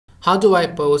How do I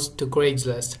post to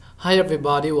Craigslist? Hi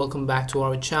everybody, welcome back to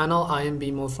our channel. I am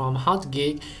Bimo from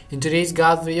Geek. In today's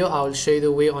guide video, I will show you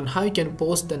the way on how you can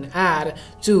post an ad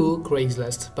to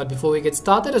Craigslist. But before we get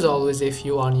started, as always, if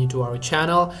you are new to our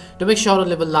channel, do make sure to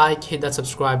leave a like, hit that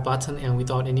subscribe button, and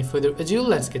without any further ado,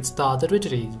 let's get started with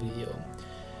today's video.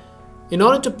 In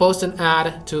order to post an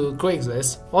ad to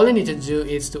Craigslist, all you need to do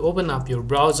is to open up your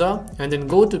browser and then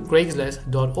go to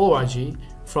craigslist.org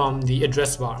from the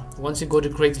address bar. Once you go to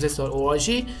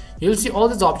craigslist.org, you'll see all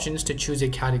these options to choose a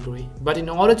category. But in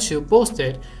order to post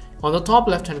it, on the top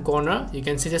left hand corner, you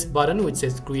can see this button which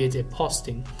says create a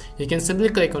posting. You can simply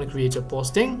click on create a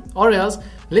posting, or else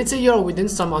let's say you're within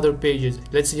some other pages.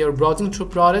 Let's say you're browsing through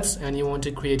products and you want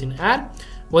to create an ad.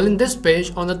 Well, in this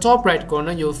page, on the top right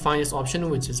corner, you'll find this option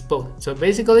which is both. So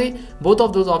basically, both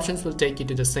of those options will take you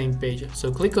to the same page.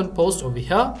 So click on post over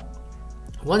here.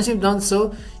 Once you've done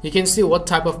so, you can see what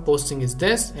type of posting is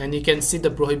this, and you can see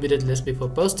the prohibited list before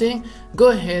posting. Go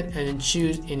ahead and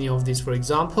choose any of these, for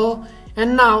example.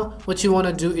 And now what you want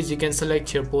to do is you can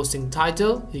select your posting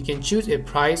title, you can choose a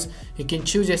price, you can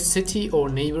choose a city or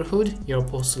neighborhood, your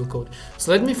postal code.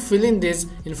 So let me fill in this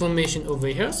information over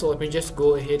here. So let me just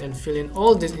go ahead and fill in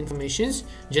all these informations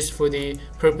just for the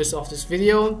purpose of this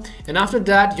video. And after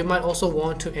that, you might also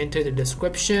want to enter the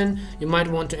description. You might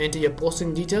want to enter your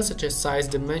posting details such as size,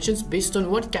 dimensions. Based on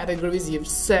what categories you've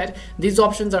set, these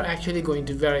options are actually going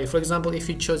to vary. For example, if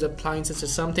you chose appliances or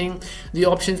something, the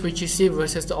options which you see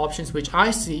versus the options which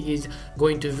I see is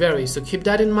going to vary. So keep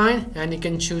that in mind, and you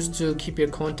can choose to keep your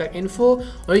contact info,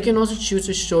 or you can also choose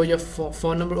to show your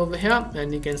phone number over here,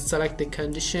 and you can select the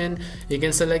condition, you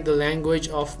can select the language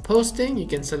of posting, you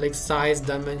can select size,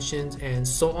 dimensions, and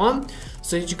so on.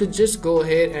 So you could just go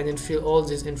ahead and then fill all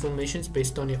these informations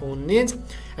based on your own needs.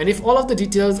 And if all of the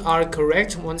details are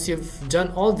correct, once you've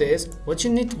done all this, what you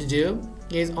need to do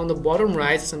is on the bottom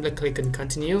right, simply click on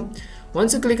continue.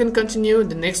 Once you click on continue,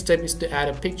 the next step is to add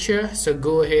a picture. So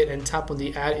go ahead and tap on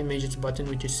the add images button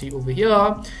which you see over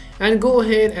here, and go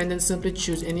ahead and then simply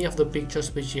choose any of the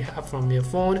pictures which you have from your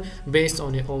phone based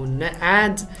on your own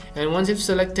ad. And once you've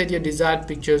selected your desired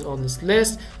pictures on this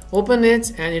list, open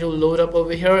it and it will load up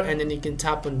over here, and then you can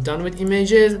tap on done with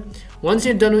images. Once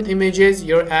you're done with images,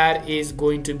 your ad is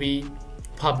going to be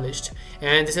published.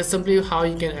 And this is simply how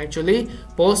you can actually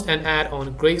post an ad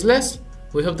on Craigslist.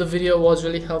 We hope the video was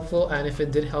really helpful, and if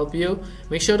it did help you,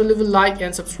 make sure to leave a like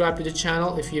and subscribe to the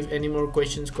channel. If you have any more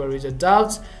questions, queries, or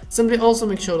doubts, simply also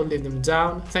make sure to leave them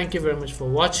down. Thank you very much for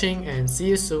watching, and see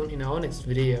you soon in our next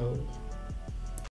video.